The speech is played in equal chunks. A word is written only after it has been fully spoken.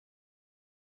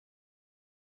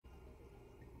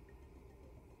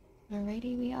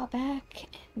Alrighty, we are back.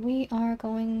 We are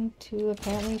going to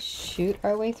apparently shoot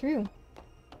our way through.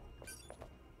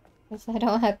 Because I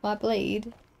don't have my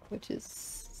blade, which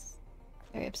is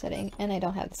very upsetting, and I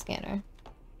don't have the scanner.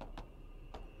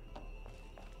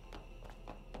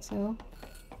 So,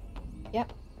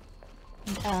 yep.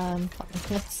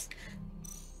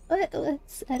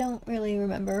 Let's I don't really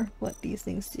remember what these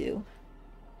things do.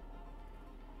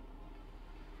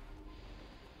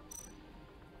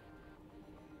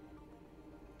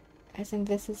 I think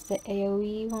this is the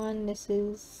AoE one, this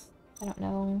is... I don't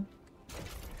know.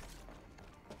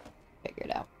 Figure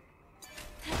it out.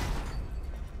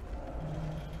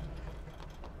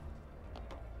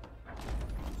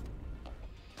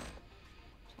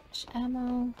 Switch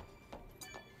ammo.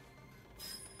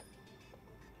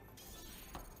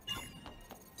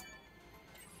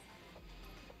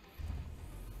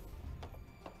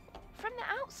 From the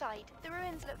outside, the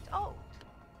ruins looked old.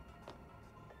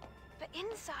 But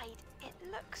inside, it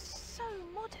looks so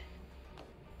modern.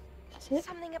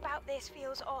 Something about this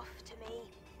feels off to me.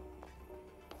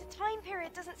 The time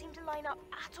period doesn't seem to line up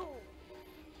at all.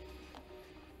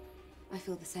 I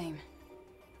feel the same.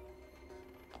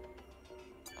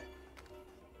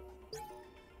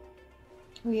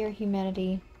 We are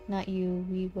humanity, not you.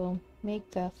 We will make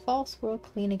the false world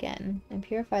clean again and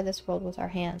purify this world with our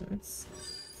hands.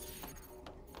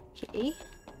 Okay.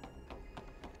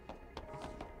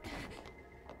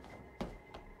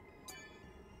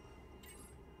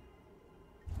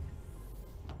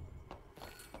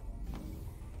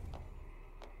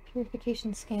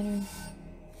 Purification scanner.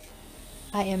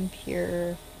 I am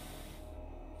pure.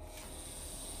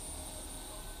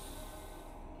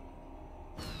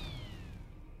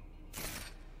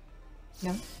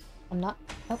 No, I'm not.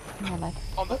 Oh, no, like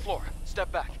on the floor. Step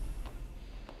back.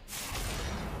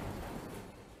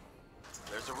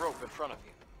 There's a rope in front of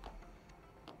you.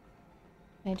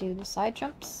 Can I do the side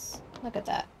jumps? Look at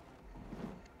that.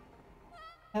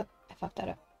 Oh, I fucked that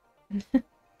up.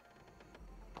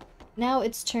 Now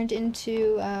it's turned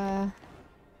into the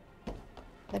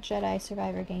Jedi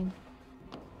Survivor game.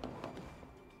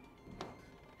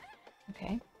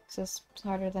 Okay, this is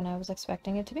harder than I was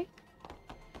expecting it to be.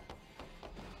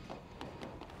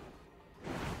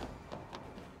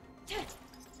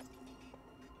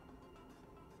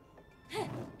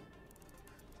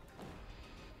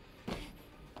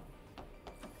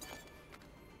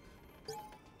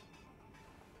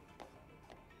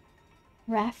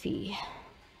 Raffi.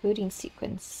 Booting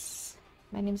sequence.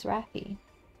 My name's Raffi.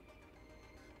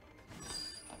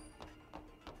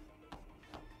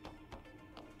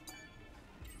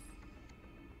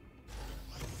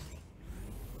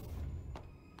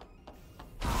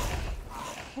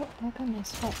 Oh my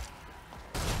goodness, what?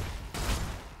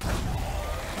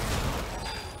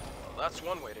 Well, that's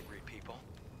one way to greet people.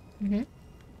 Mm-hmm.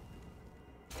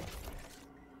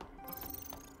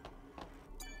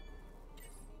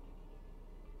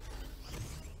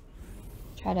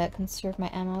 Try to conserve my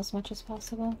ammo as much as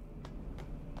possible.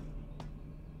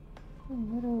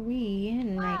 What are we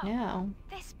in right now?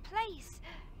 This place!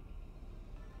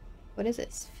 What is it?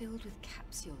 It's filled with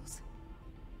capsules.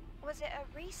 Was it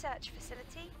a research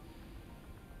facility?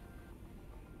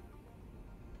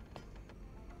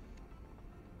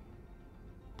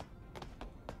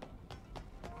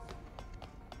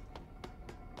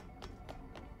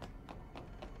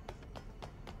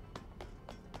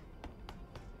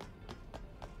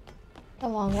 A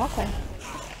long walkway.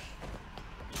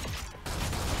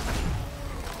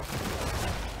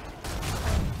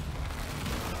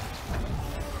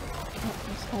 Oh,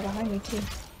 there's a guy behind me too.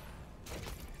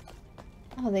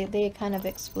 Oh, they kind of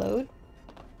explode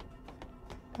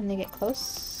when they get close,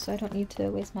 so I don't need to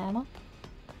waste my ammo.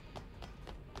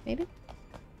 Maybe?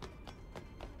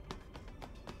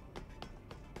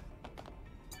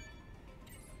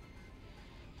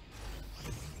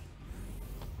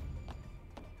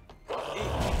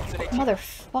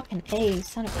 Motherfucking A,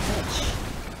 son of a bitch.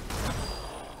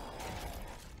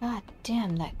 God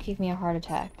damn, that gave me a heart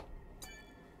attack.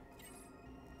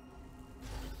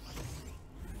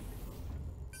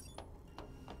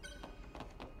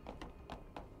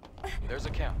 There's a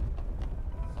count.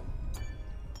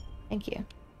 Thank you.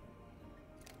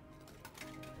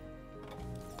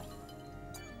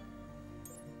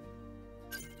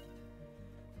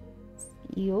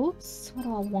 Skills? What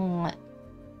do I want?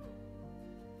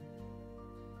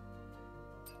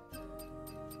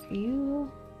 You.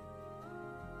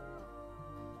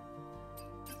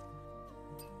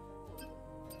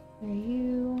 Are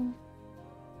you?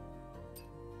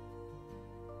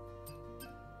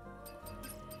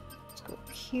 Let's go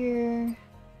here.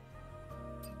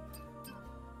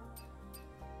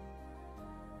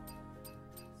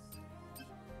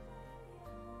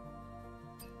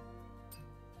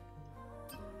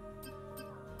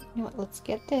 You know what, let's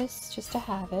get this just to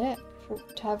have it.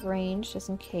 To have range, just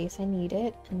in case I need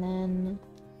it. And then...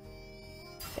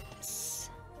 get this.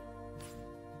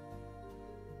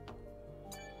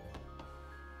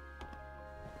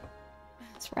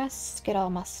 Let's rest, get all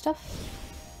my stuff.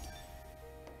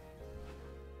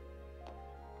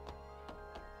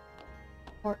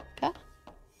 Orca.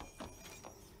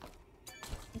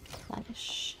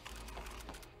 Replenish.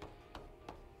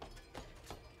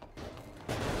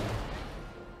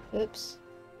 Oops.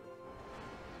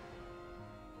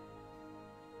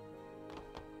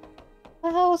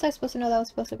 How was I supposed to know that was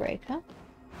supposed to break, huh?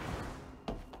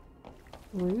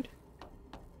 Rude.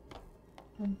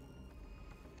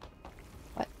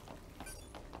 What?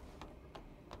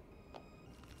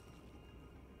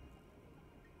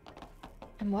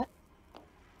 And what?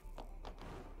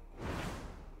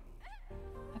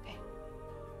 Okay.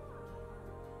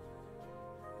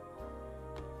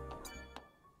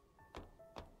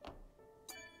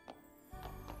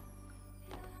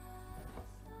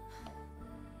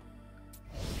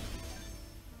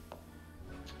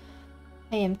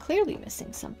 I am clearly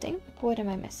missing something. What am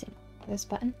I missing? This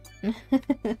button?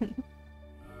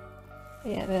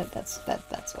 Yeah, that's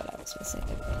what I was missing.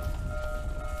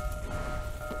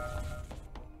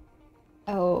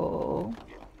 Oh.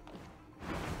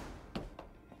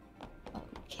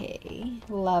 Okay.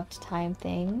 Loved time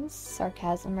things.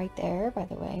 Sarcasm right there, by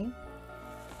the way.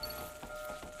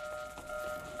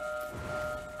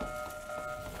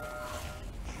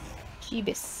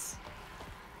 Jeebus.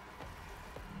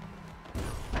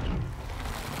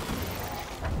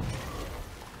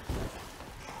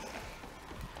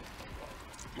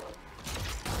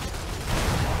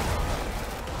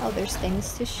 Oh, there's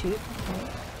things to shoot.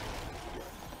 Okay.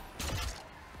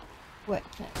 What?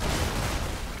 Okay.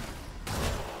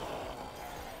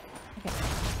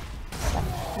 Stop.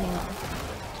 Hang on.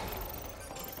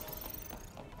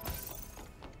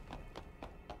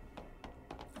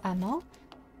 Ammo?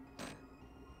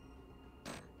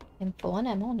 I'm full on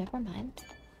ammo, never mind.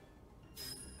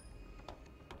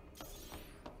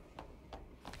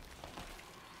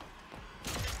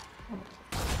 Oh,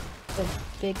 the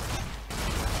big...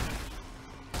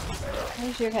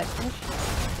 Where's your head?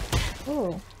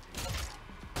 Ooh.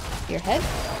 Your head?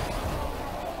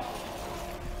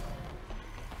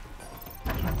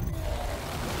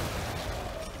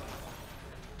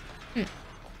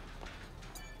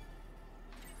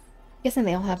 Guessing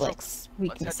they all have like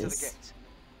weaknesses.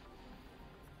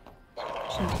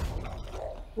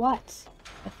 What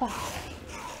the fuck?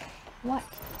 What?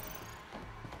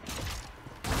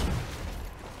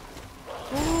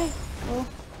 Where am I? Oh.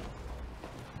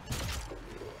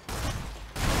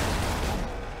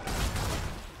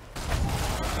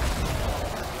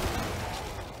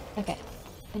 Okay,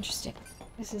 interesting.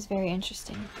 This is very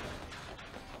interesting.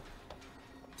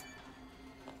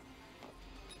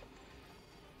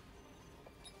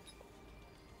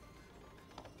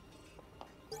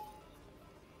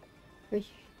 For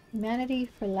humanity,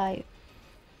 for life.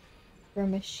 For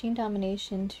machine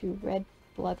domination to red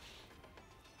blood...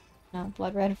 No,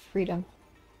 blood red freedom.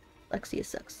 Lexia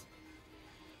sucks.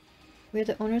 We're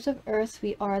the owners of Earth.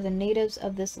 We are the natives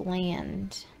of this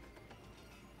land.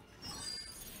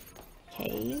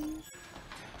 Okay.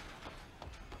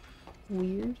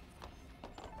 Weird.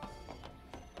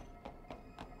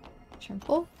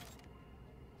 Trimple.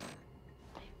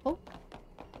 Oh.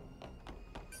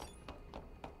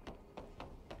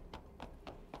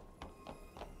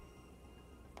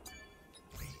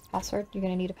 Password? You're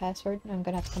gonna need a password? I'm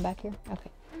gonna have to come back here? Okay.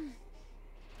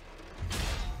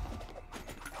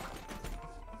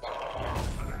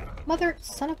 Mother,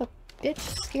 son of a bitch,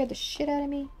 scared the shit out of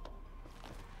me.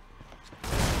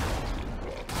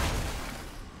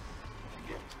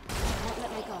 Don't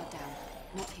let my guard down.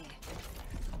 Not here.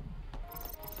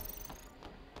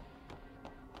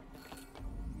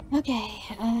 Okay,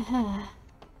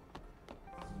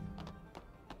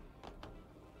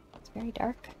 It's very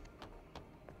dark.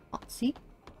 Can't see.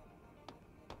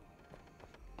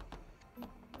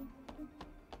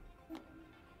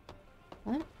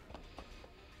 What?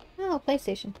 Oh,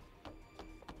 PlayStation.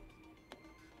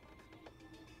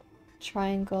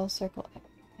 Triangle, circle,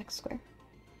 X square.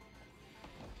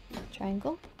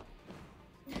 Triangle,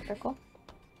 circle,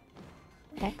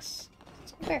 X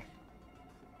square.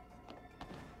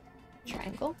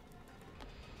 Triangle,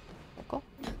 circle,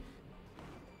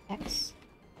 X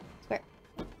square.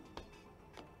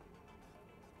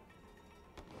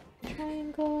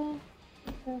 Triangle,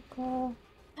 circle.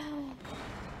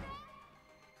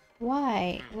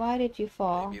 Why? Why did you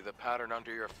fall? Maybe the pattern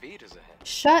under your feet is a hint.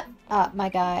 Shut up, my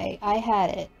guy. I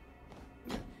had it.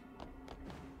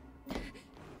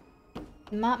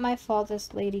 Not my fault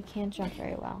this lady can't jump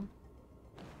very well.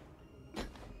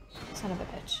 Son of a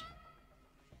bitch.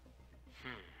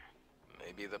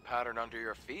 Maybe the pattern under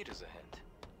your feet is a hint.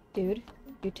 Dude,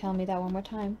 you tell me that one more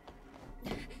time.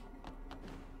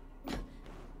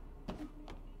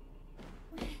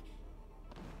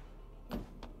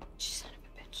 Son of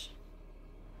a bitch.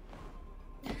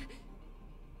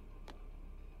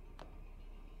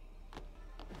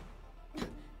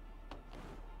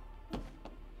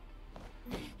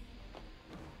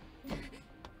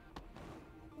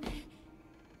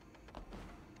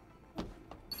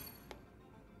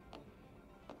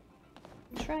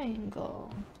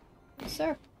 Triangle.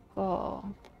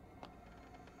 Circle.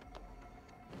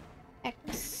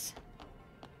 X.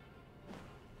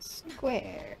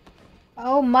 Square.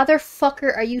 Oh,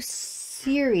 motherfucker, are you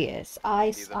serious?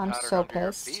 I'm so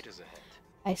pissed.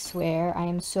 I swear, I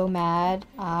am so mad.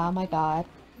 Oh my god.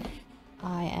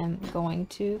 I am going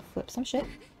to flip some shit.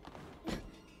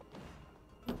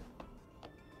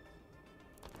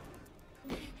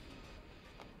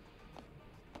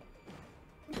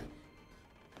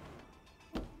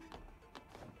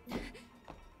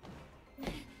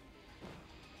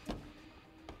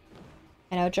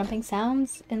 I know jumping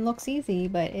sounds and looks easy,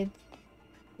 but it's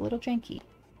a little janky.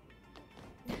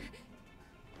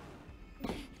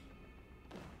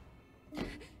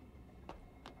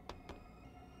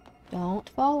 Don't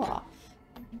fall off.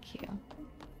 Thank you.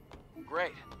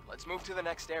 Great. Let's move to the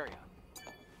next area.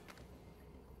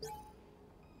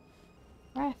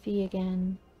 Raffy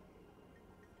again.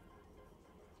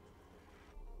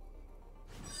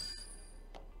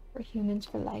 For humans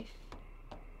for life.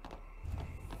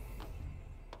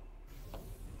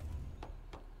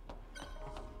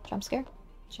 Jump scare?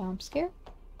 Jump scare?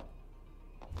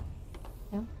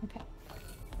 No? Okay.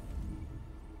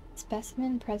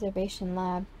 Specimen Preservation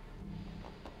Lab.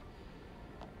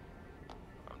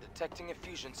 I'm detecting a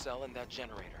fusion cell in that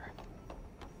generator.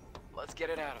 Let's get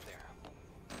it out of there.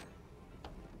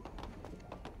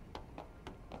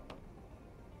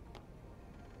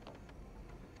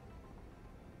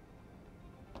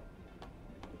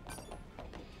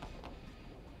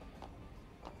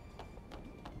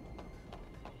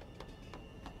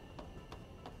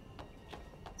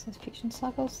 This fusion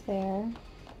cell goes there.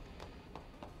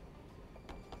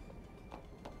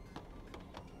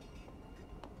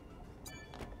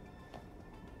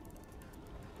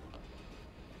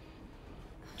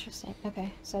 Interesting.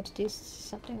 Okay, so I have to do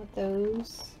something with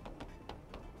those.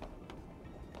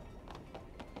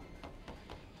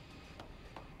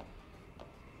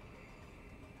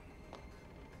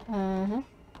 Uh-huh.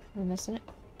 We're missing it.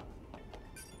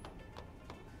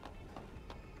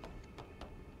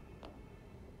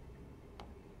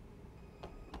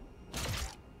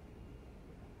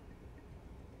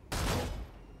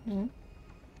 No.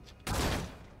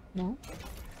 No.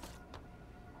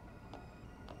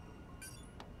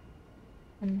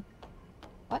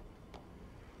 What?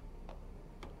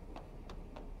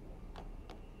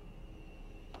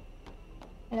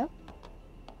 Hello?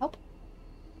 Help?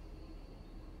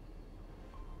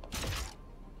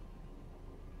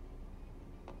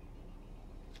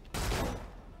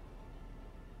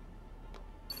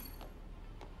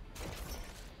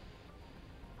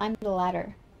 I'm the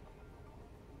ladder.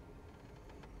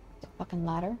 The fucking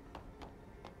ladder.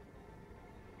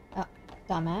 Oh,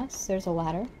 dumbass. There's a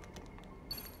ladder.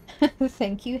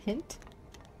 Thank you, hint.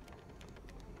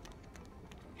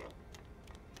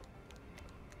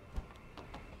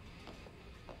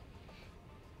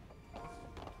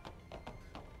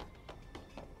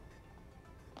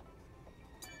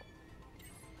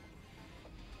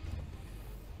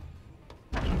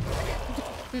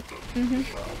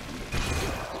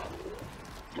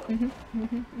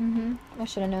 I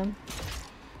should have known.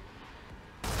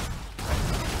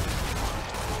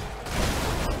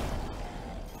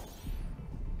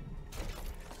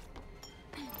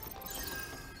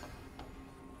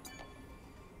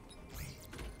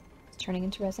 It's turning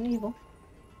into Resident Evil.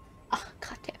 Ah,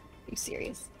 goddamn. Are you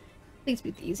serious? Please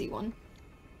be the easy one.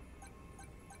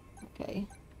 Okay.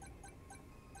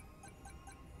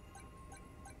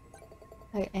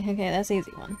 Okay, that's the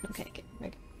easy one. Okay,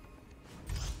 okay.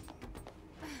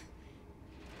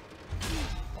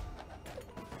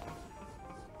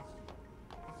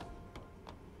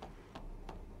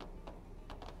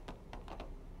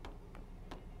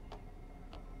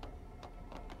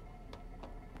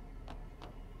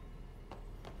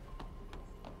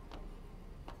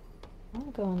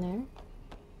 I'll go in there.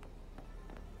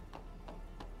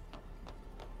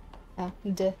 Oh,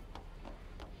 duh.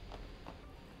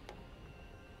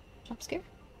 Jump scare.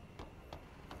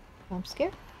 Jump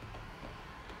scare.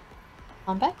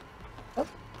 On back. Oh.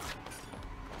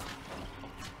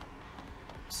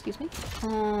 Excuse me.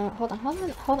 Hold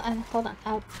on.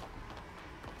 Out.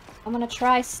 I'm gonna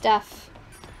try stuff.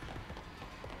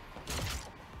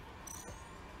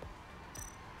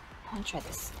 I wanna try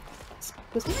this.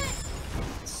 Excuse me?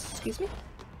 Excuse me?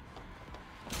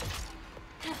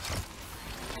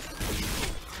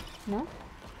 No?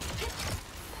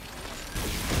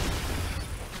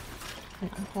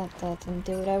 No, that didn't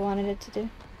do what I wanted it to do.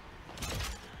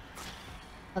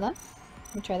 Hold on.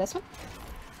 Let me try this one.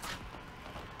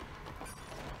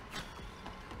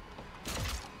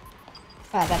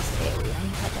 Ah, that's the alien.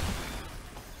 Okay.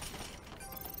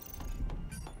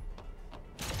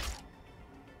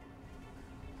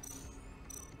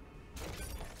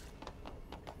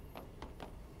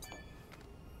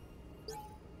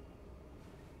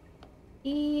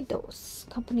 EDOS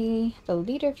Company, the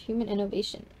leader of human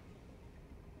innovation.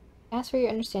 Ask for your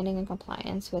understanding and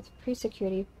compliance with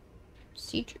pre-entry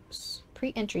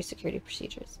security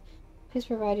procedures. Please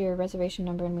provide your reservation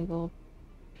number and we will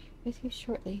be with you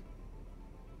shortly.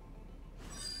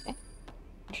 Okay.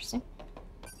 Interesting.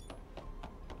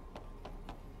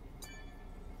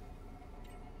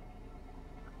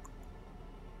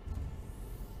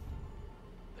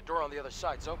 The door on the other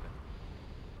side's open.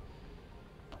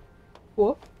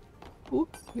 Whoa. Ooh,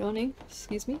 yawning.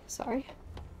 Excuse me. Sorry.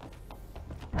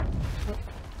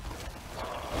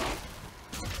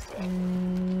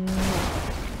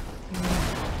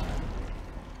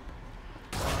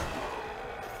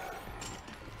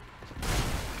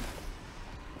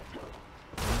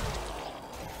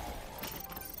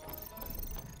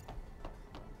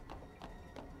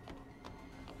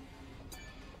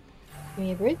 Give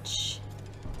me a bridge.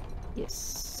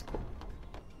 Yes. Cool.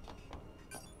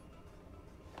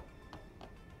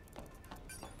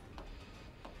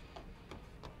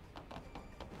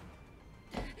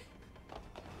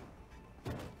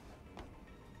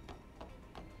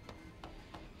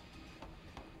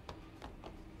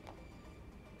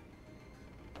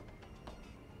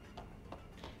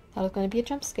 Thought it was going to be a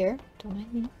jump scare. Don't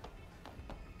mind me.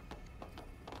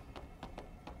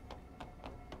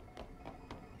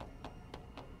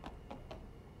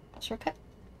 Shortcut?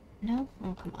 No?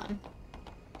 Oh, come on.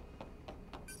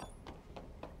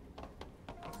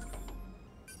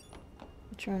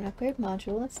 Drone upgrade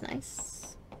module, that's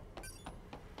nice.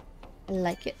 I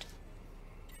like it.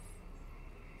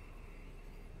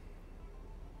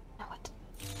 Now what?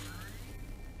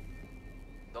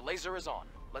 The laser is on.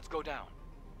 Let's go down.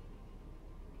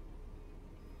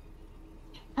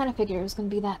 Kind of figured it was going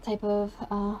to be that type of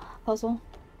puzzle.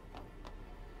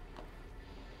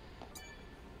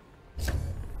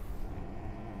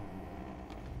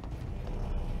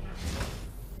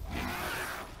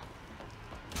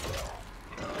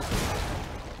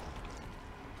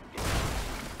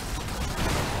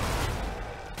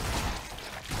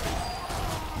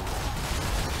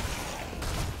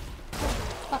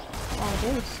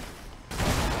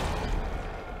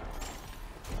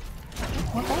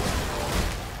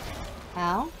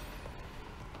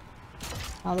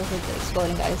 Oh, those are the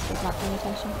exploding guys. Just not paying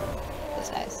attention. Those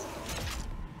guys.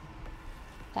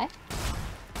 Die?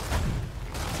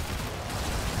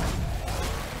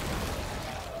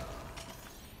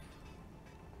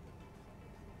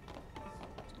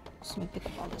 Just let me pick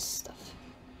up all this stuff.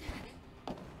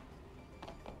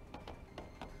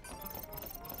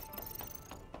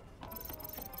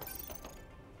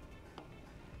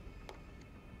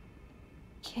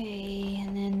 Okay,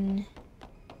 and then...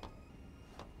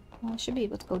 Well, I should be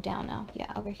able to go down now.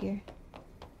 Yeah, over here.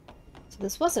 So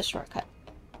this was a shortcut.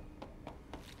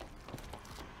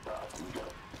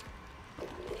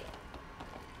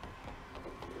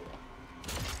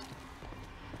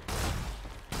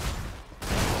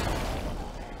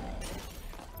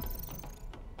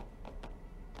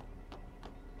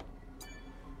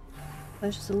 I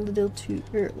was just a little too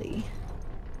early.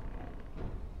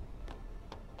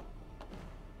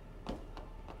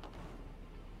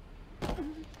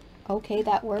 Okay,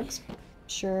 that works.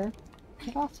 Sure.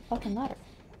 Get off the fucking ladder.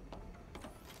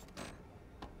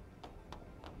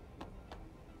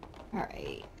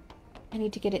 Alright. I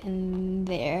need to get it in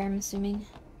there, I'm assuming.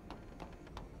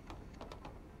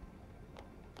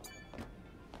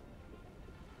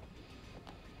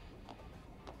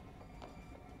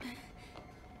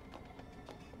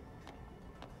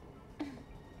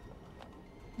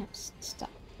 No, stop.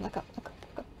 Look up, look up,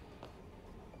 look up.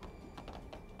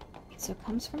 So it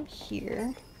comes from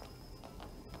here.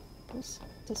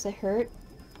 Does it hurt?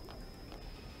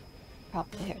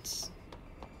 Probably hurts.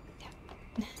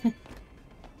 Yeah.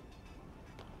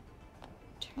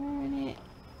 Turn it.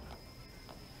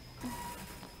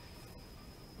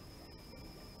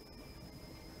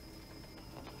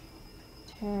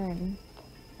 Turn.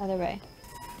 Other way.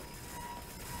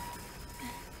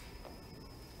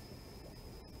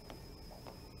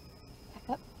 Back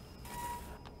up.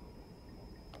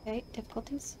 Okay,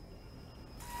 difficulties.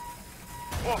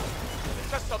 Whoa! The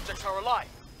test subjects are alive!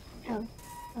 Oh.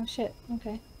 Oh shit,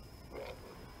 okay.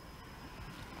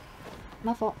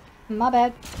 My fault. My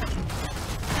bad.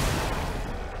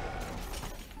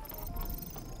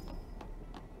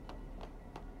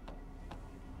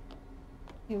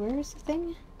 Okay, where is the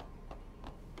thing?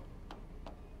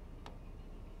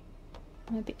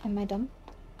 Am I dumb?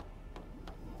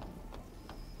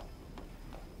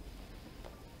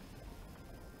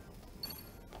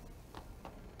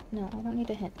 No, I don't need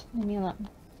a hint. Leave me alone.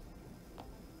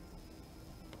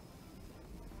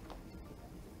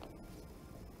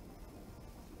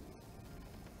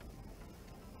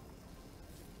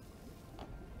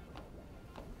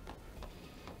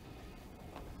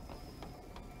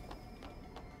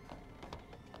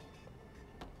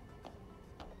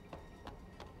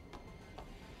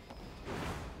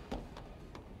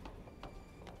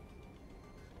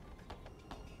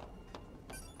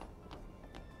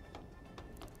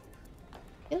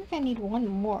 I feel like I need one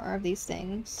more of these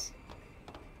things.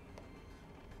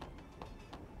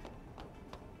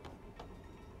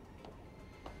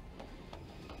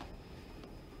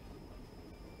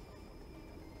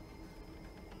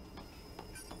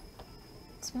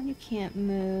 This one you can't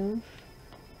move.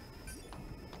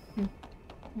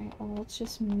 Alright, well let's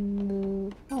just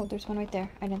move. Oh, there's one right there.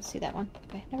 I didn't see that one.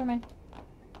 Okay, never mind.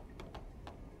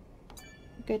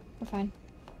 We're good, we're fine.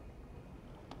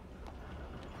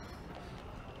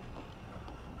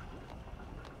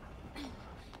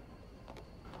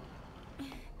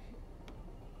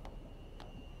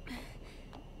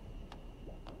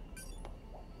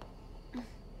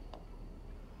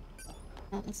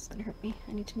 Oh, this is gonna hurt me.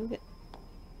 I need to move it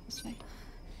this way.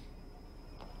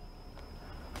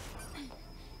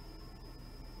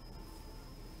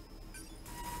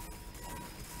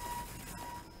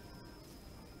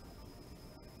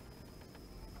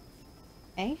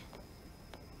 Okay.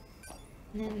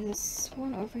 And then this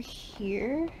one over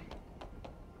here.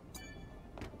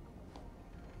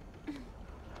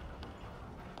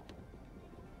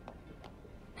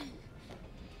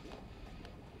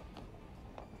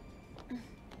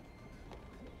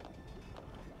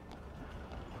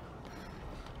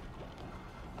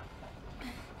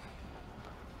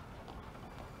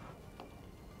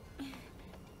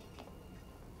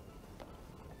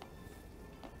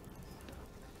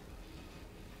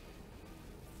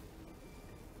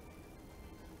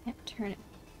 Can't turn it.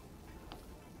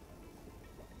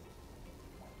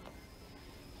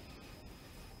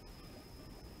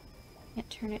 Can't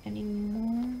turn it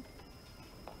anymore.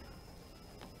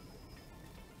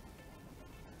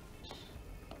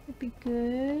 Would be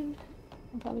good.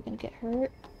 I'm probably gonna get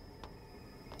hurt.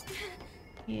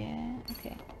 Yeah,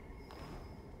 okay.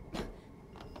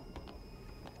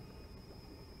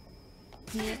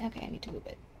 Yeah, okay, I need to move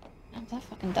it. Oh, that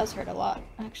fucking does hurt a lot,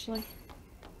 actually.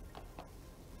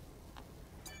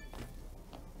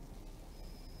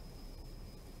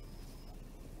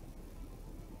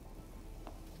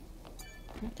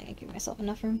 I don't think I give myself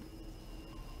enough room.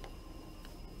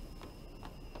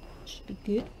 Should be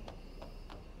good.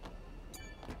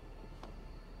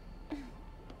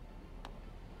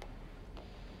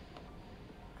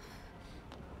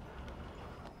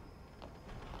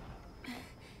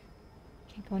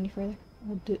 Can't go any further.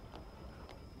 I'll do it.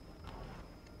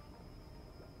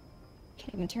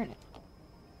 Can't even turn it.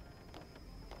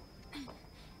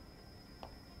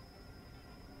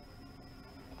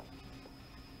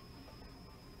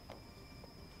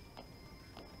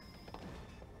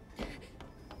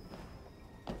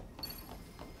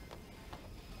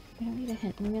 I don't need a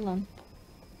hint, leave me alone.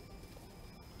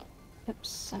 Oops,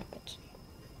 son of a bitch.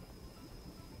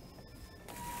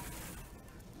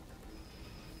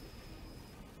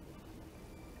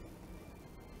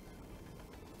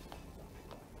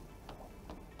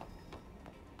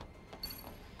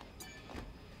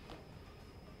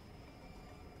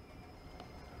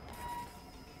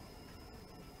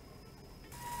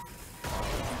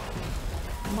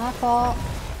 My fault.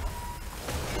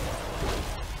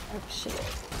 Oh shit.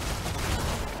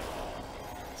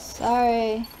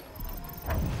 Sorry.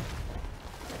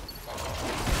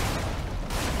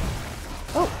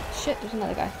 Oh shit, there's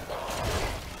another guy.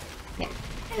 Yeah,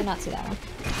 did not see that one.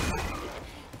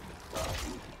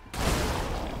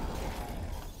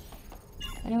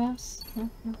 Anyone else? No?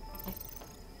 No? Okay.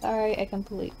 Sorry, I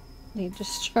completely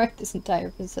destroyed this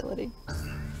entire facility.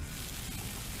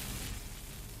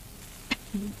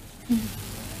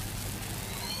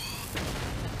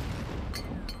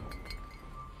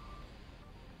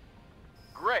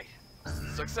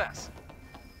 Success.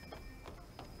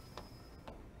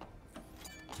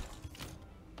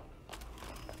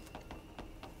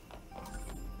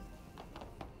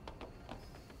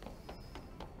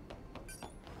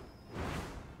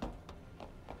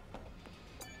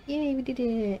 Yay, we did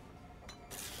it!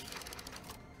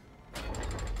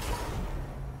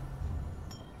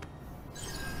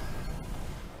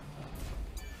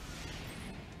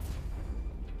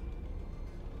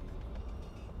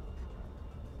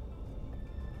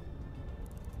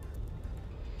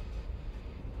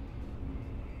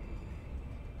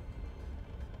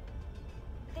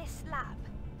 This lab.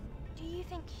 Do you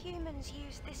think humans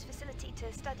use this facility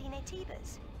to study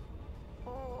Naytibas?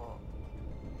 Or...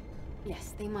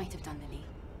 Yes, they might have done, Lily.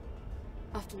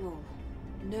 After all,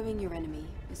 knowing your enemy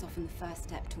is often the first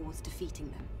step towards defeating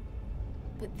them.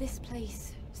 But this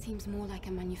place seems more like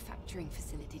a manufacturing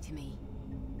facility to me.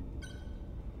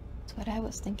 That's what I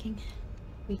was thinking.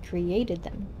 We created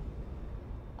them.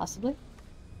 Possibly.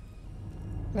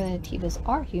 Or the Naytibas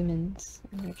are humans,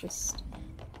 and they're just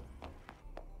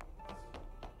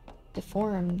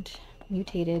deformed,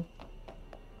 mutated.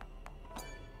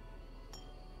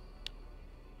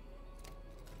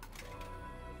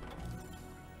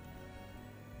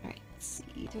 Alright, let's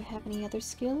see. Do I have any other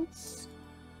skills?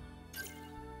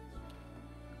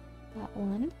 Got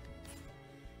one.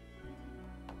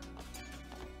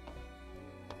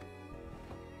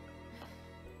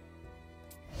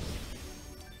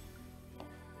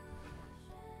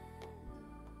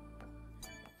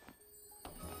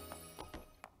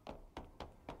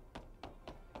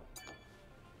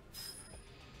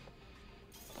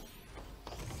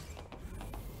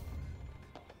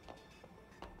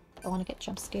 I want to get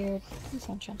jump scared. Please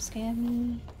don't jump scare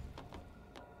me.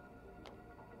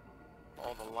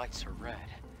 All the lights are red.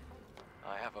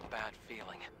 I have a bad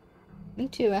feeling. Me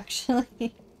too,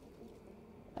 actually.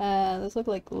 Those look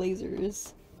like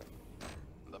lasers.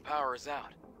 The power is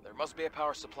out. There must be a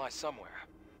power supply somewhere.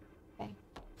 Okay.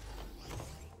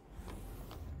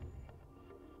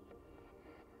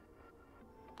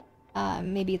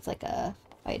 Maybe it's like a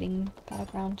fighting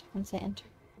battleground once I enter.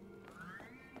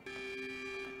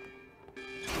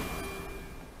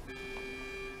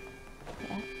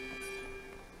 Yeah.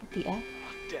 The F.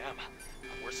 Oh, damn.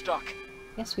 We're stuck.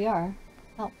 Yes, we are.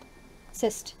 Help.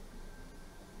 Assist.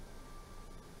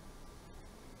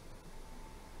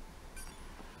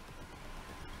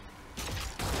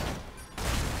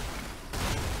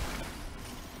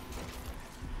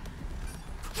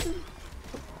 We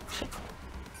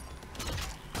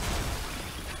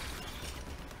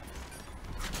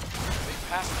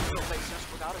passed through the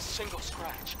lasers without a single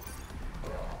scratch.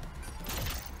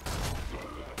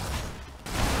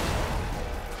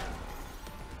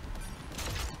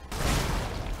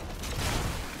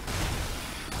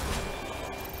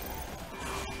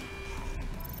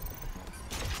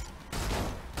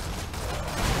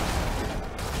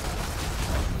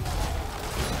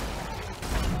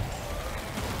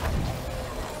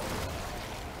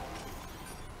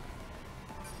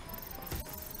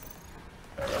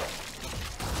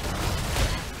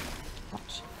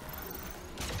 Ouch.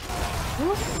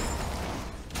 Ooh.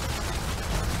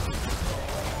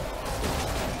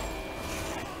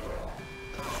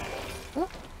 Ooh.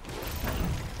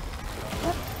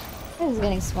 Yep. This is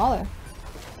getting smaller.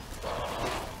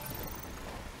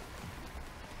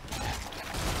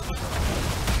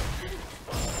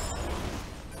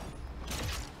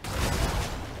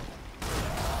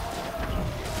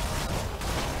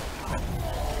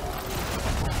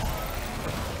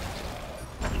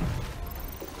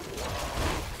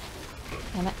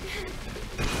 Damn it.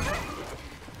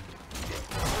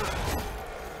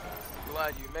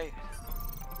 Glad you made it.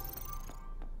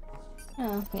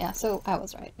 Oh, yeah, so I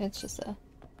was right. It's just a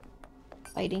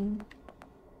fighting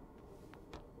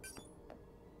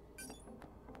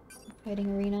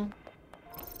arena.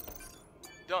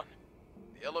 Done.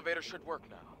 The elevator should work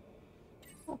now.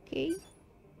 Okay.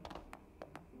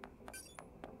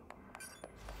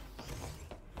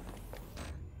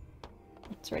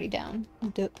 It's already down.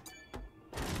 Dope.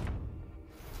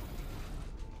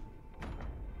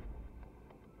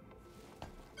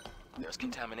 There's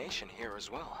contamination here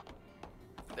as well.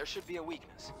 There should be a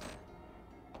weakness.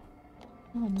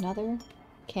 Oh, another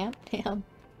camp? Damn.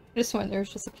 I just went there was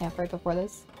just a camp right before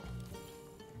this.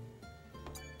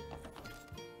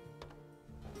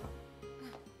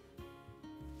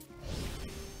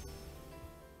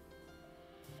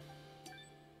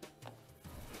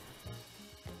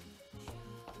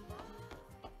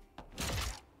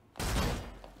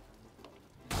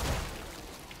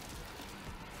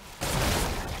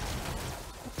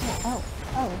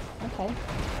 Oh, okay.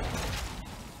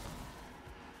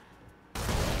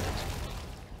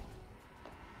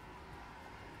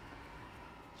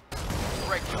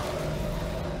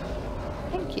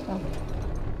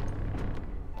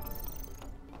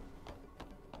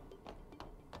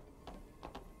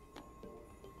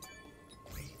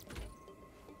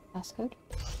 Passcode?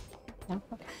 No?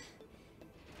 Okay.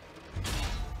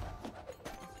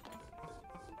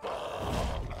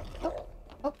 Oh!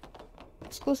 Oh!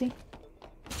 Scusi.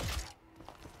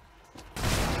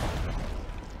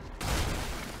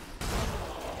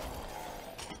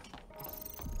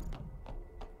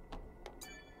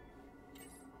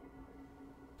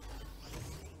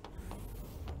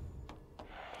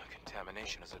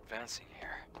 Contamination is advancing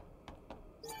here.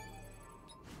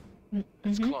 Mm-hmm.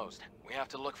 It's closed. We have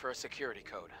to look for a security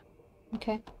code.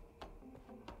 Okay.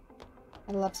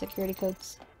 I love security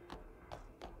codes.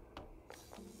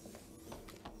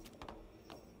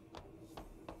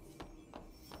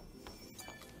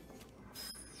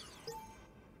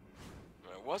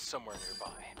 It was somewhere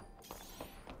nearby.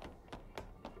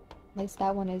 At least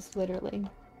that one is literally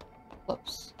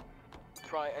close.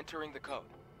 Try entering the code.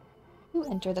 You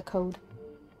enter the code.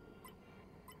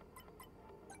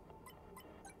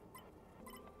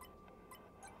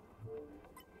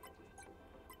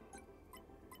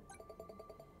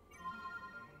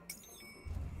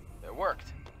 It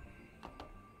worked.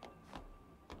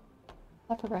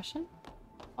 That progression?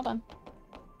 Hold on.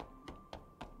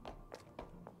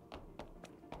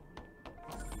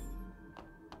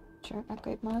 Sure,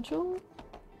 upgrade module.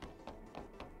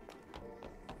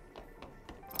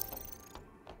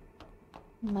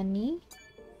 Money.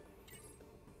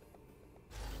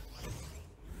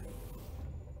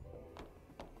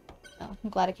 Oh, I'm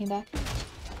glad I came back.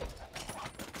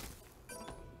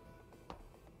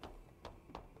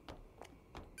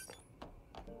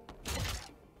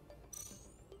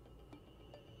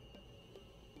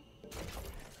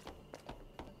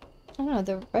 I don't know,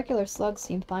 the regular slugs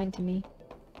seem fine to me.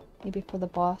 Maybe for the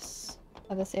boss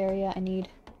of this area I need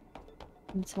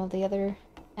some of the other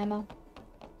ammo.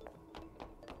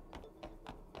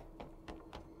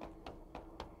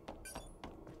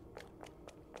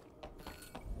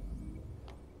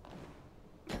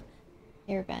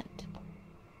 Air vent.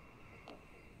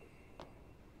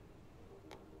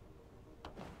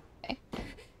 Okay.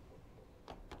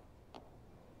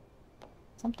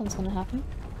 Something's gonna happen.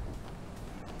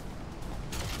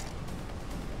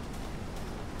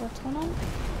 What's going on?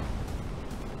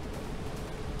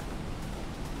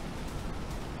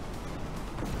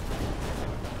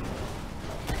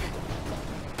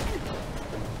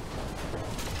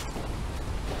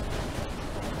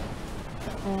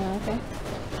 Okay.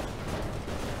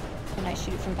 Can I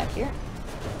shoot from back here?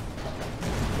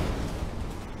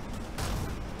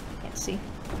 Can't see.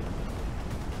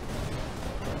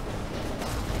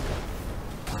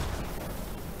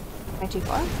 Am I too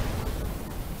far?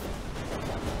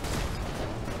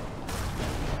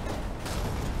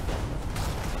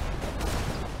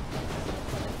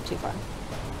 Too far.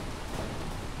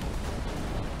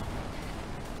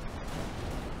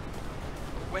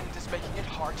 The wind is making it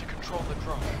hard to control the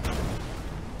drone.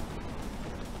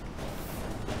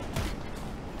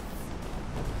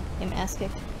 I'm ass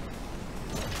kicked.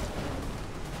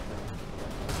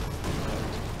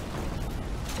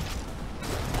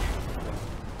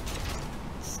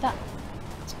 Stop.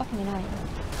 It's fucking annoying.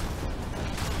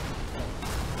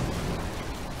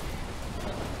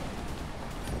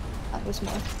 Oh, there's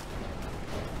more.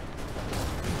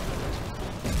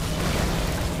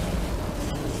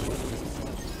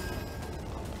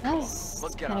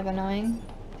 That's kind of annoying,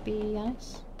 to be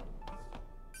honest.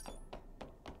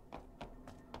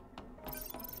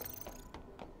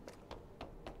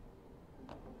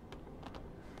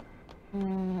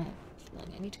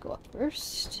 I need to go up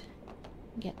first.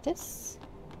 Get this.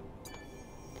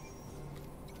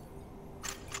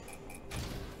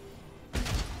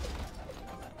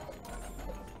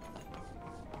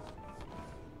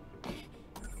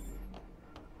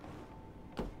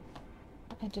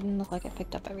 It didn't look like I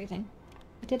picked up everything.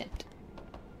 I didn't.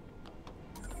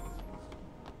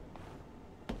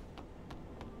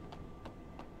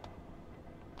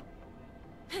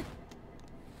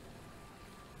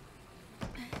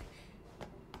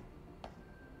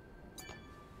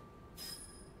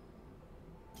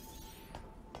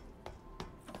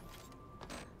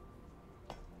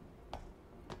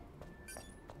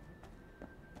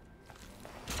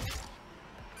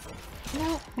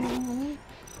 No, let me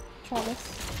try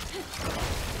this.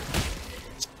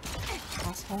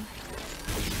 Asshole.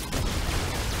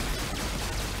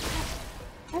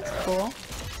 That's cool.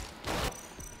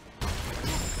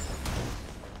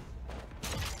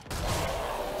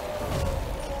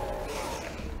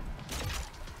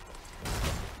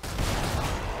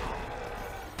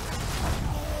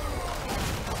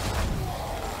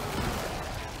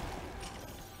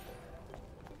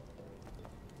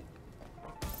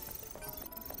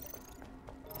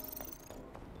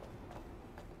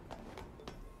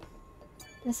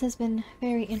 This has been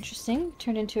very interesting.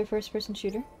 Turned into a first-person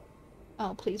shooter.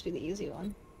 Oh, please be the easy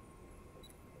one.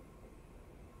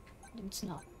 It's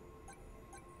not.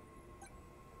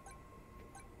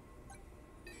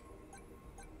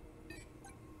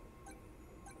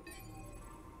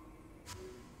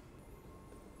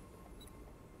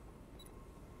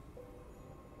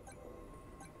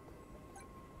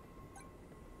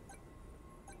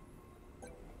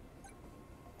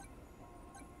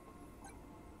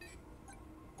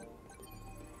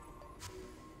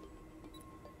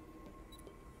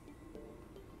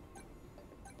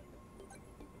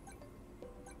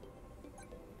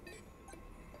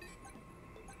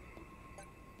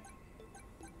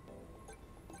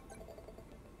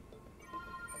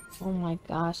 Oh my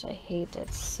gosh, I hate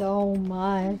it so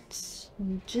much.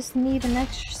 You just need an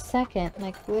extra second,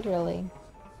 like literally.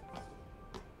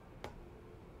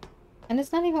 And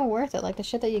it's not even worth it, like the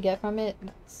shit that you get from it,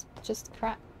 it's just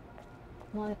crap.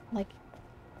 What, like...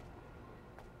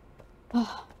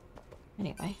 Oh.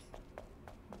 Anyway.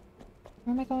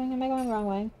 Where am I going? Am I going the wrong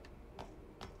way?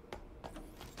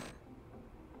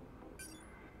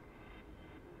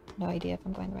 No idea if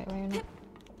I'm going the right way or not.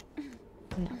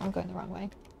 No, I'm going the wrong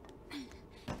way.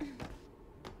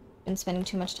 Been spending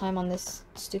too much time on this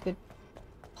stupid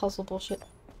puzzle bullshit.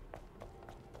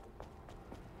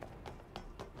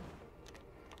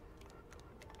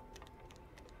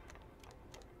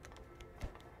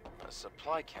 A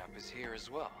supply cap is here as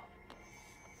well.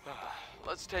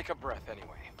 Let's take a breath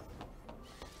anyway.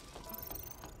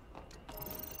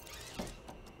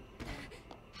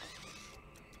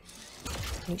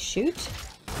 Can you shoot?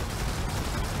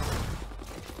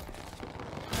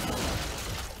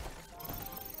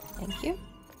 Thank you.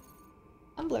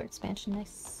 Tumblr expansion,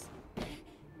 nice.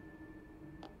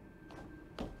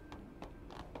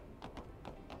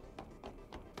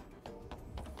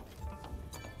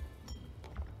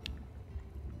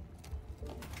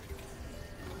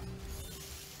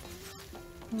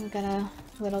 We got a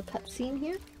little cutscene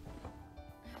here.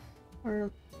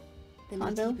 Or the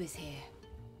condo. Naytibas here.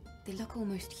 They look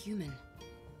almost human.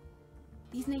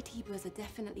 These Naytibas are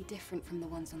definitely different from the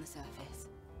ones on the surface.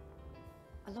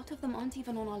 A lot of them aren't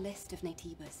even on our list of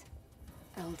Naytibas.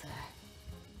 Elder,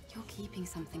 you're keeping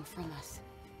something from us.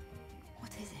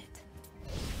 What is it?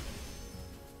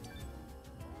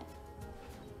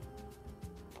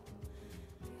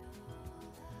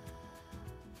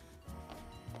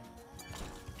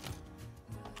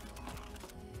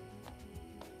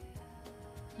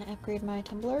 Can I upgrade my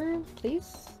Tumblr,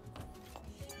 please?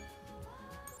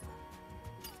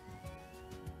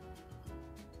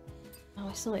 Oh,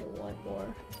 I still need one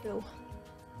more. No.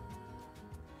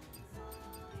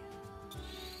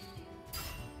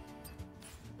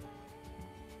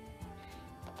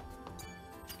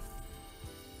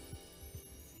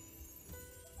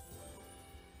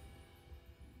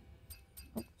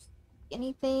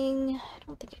 Anything? I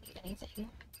don't think I need anything.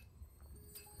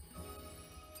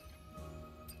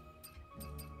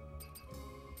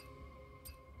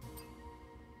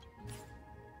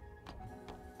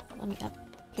 Let me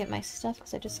get my stuff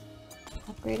because I just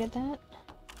upgraded that.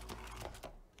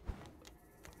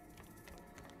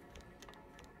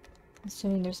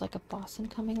 Assuming there's like a boss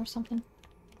incoming or something.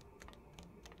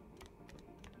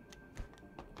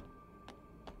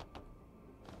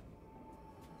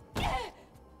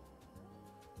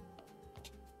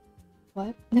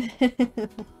 What?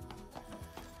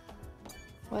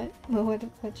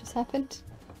 What just happened?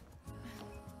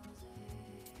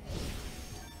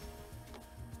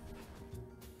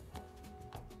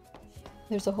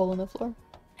 There's a hole in the floor.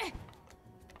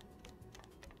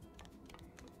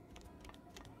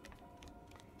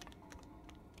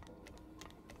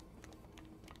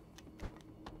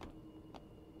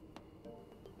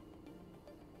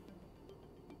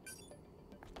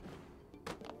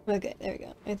 Okay, there we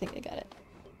go. I think I got it.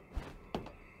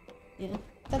 Yeah,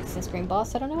 that's the screen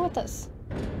boss. I don't know what does.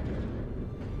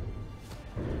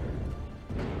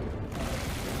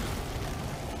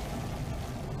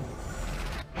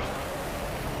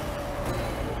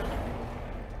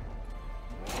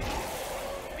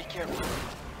 Be careful.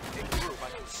 It grew by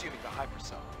consuming the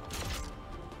hypercell.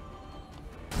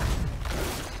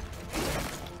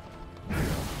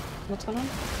 What's going on?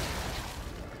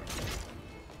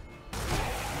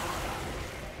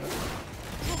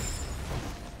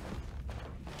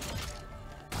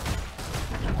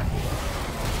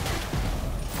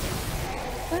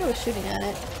 I was shooting at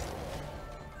it.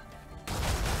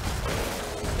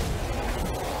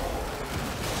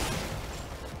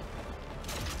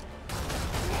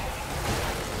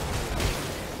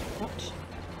 Ouch.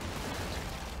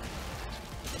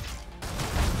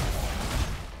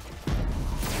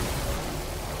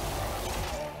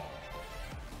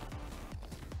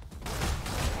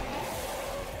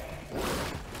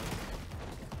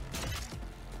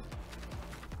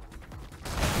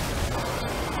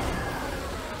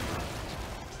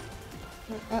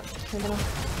 Oh, hold on.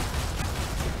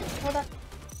 Hold on.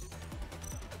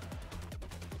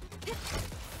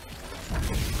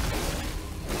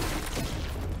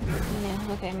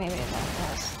 Yeah, okay, maybe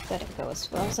that didn't go as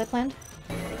well as I planned.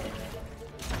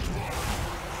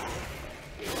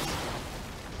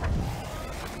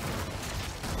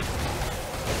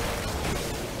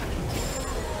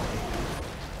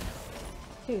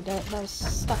 Dude, that was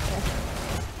stuck there.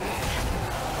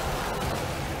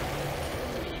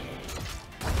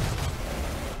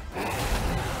 I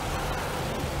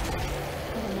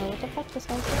don't know what the fuck this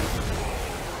guy's doing.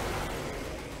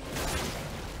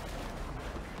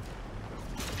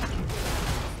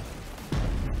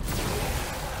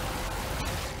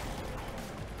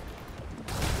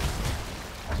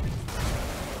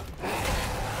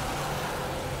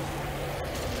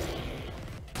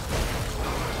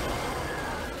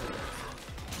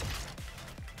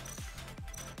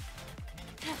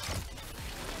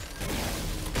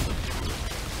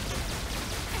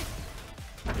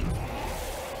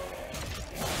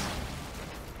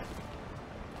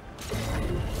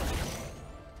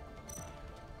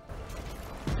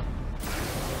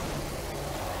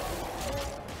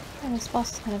 This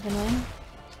boss is kind of annoying.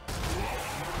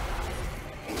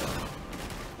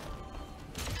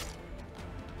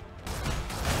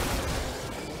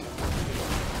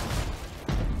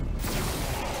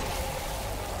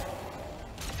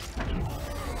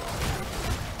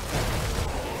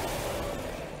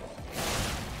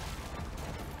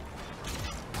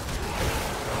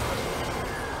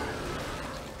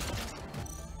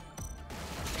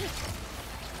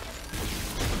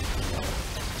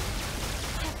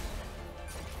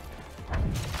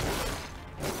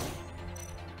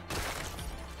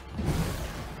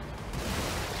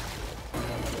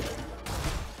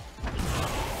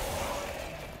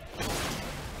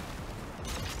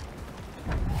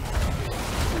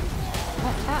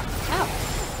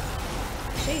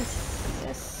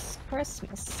 Jesus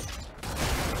Christmas.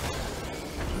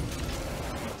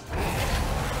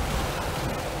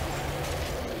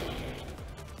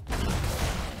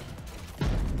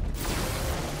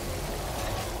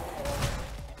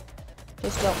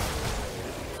 Just go.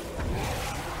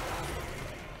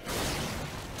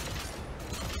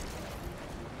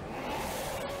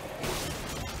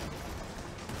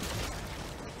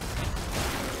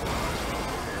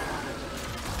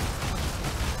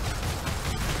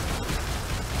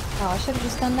 Oh, I should have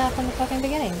just done that from the fucking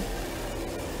beginning.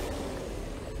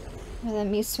 Rather than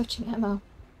me switching ammo.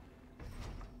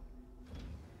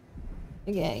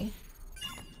 Okay.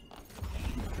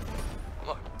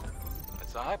 Look,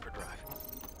 it's a hyperdrive.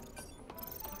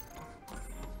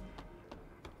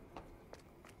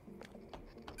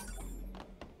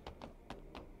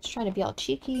 Just trying to be all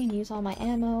cheeky and use all my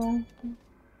ammo.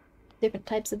 Different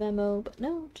types of ammo, but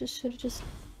no, just should have just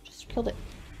killed it.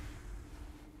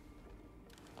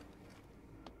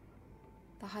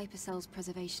 The hypercell's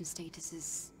preservation status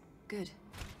is good.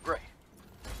 Great.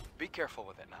 Be careful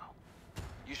with it now.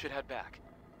 You should head back.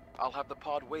 I'll have the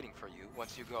pod waiting for you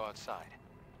once you go outside.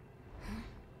 Huh?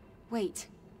 Wait.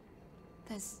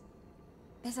 There's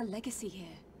a legacy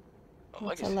here.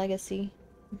 What's a legacy?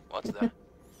 What's that?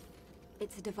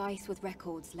 It's a device with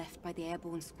records left by the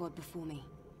airborne squad before me.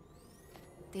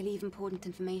 They leave important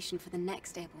information for the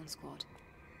next airborne squad.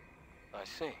 I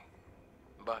see.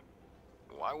 But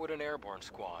why would an airborne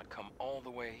squad come all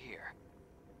the way here?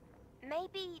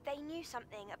 Maybe they knew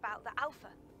something about the Alpha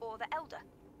or the Elder.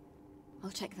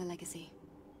 I'll check the legacy.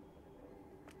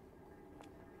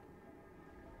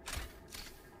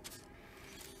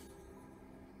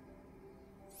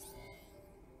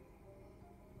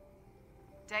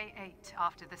 Day 8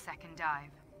 after the second dive.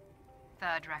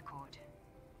 Third record.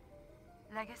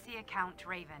 Legacy account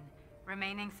Raven.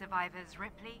 Remaining survivors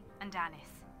Ripley and Anis.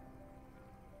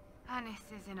 Anis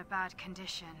is in a bad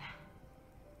condition.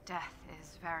 Death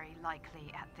is very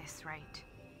likely at this rate.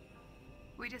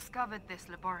 We discovered this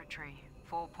laboratory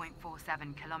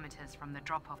 4.47 kilometers from the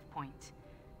drop-off point.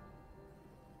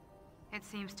 It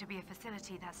seems to be a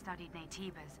facility that studied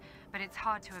Naytibas, but it's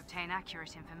hard to obtain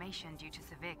accurate information due to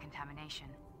severe contamination.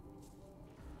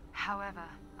 However,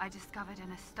 I discovered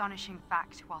an astonishing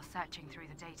fact while searching through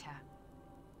the data.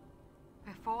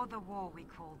 Before the war we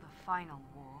call the Final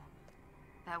War,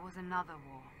 there was another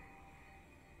war.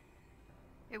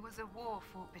 It was a war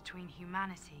fought between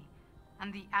humanity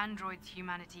and the androids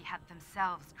humanity had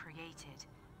themselves created,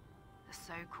 the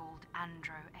so-called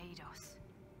Andro-Eidos.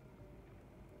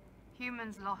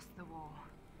 Humans lost the war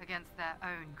against their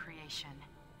own creation.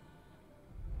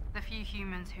 The few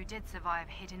humans who did survive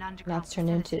hid in underground Now it's turned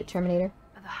into facilities, Terminator.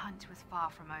 but the hunt was far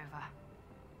from over.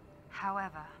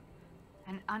 However,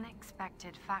 an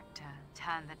unexpected factor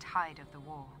turned the tide of the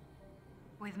war.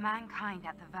 With mankind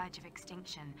at the verge of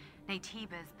extinction,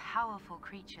 Naytiba's powerful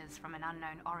creatures from an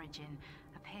unknown origin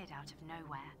appeared out of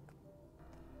nowhere.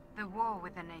 The war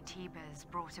with the Naytibas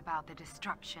brought about the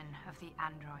destruction of the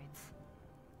androids.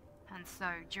 And so,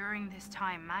 during this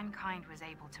time, mankind was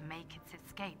able to make its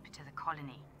escape to the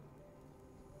colony.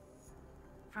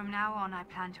 From now on, I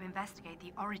plan to investigate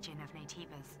the origin of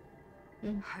Naytibas.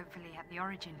 Hopefully, at the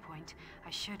origin point, I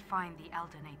should find the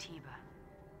Elder Naytiba.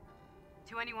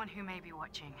 To anyone who may be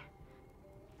watching,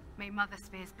 may Mother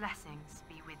Spear's blessings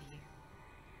be with you.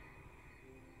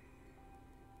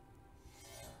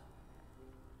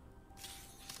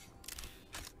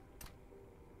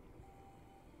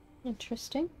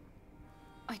 Interesting.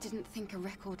 I didn't think a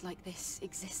record like this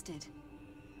existed.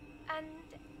 And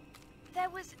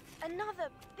there was another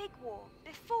big war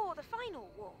before the final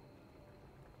war.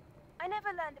 I never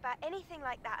learned about anything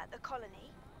like that at the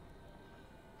colony.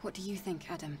 What do you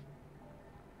think, Adam?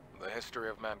 The history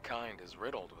of mankind is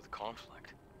riddled with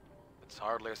conflict. It's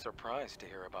hardly a surprise to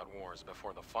hear about wars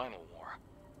before the final war.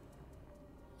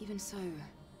 Even so,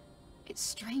 it's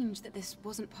strange that this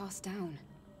wasn't passed down.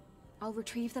 I'll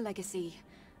retrieve the legacy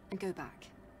and go back.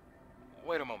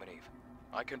 Wait a moment, Eve.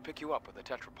 I can pick you up with the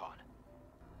tetrapod.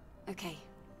 Okay,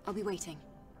 I'll be waiting.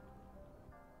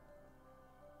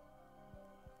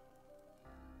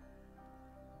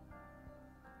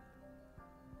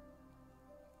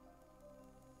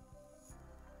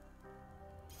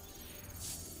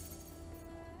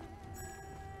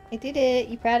 I did it.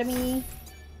 You proud of me?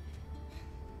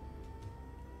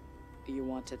 You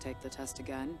want to take the test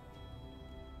again?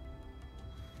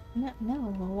 No,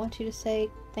 I want you to say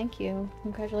thank you,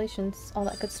 congratulations, all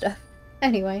that good stuff.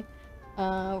 Anyway,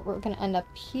 we're gonna end up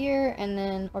here, and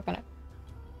then we're gonna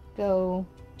go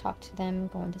talk to them,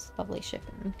 go on this lovely ship,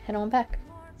 and head on back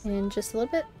in just a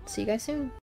little bit. See you guys soon.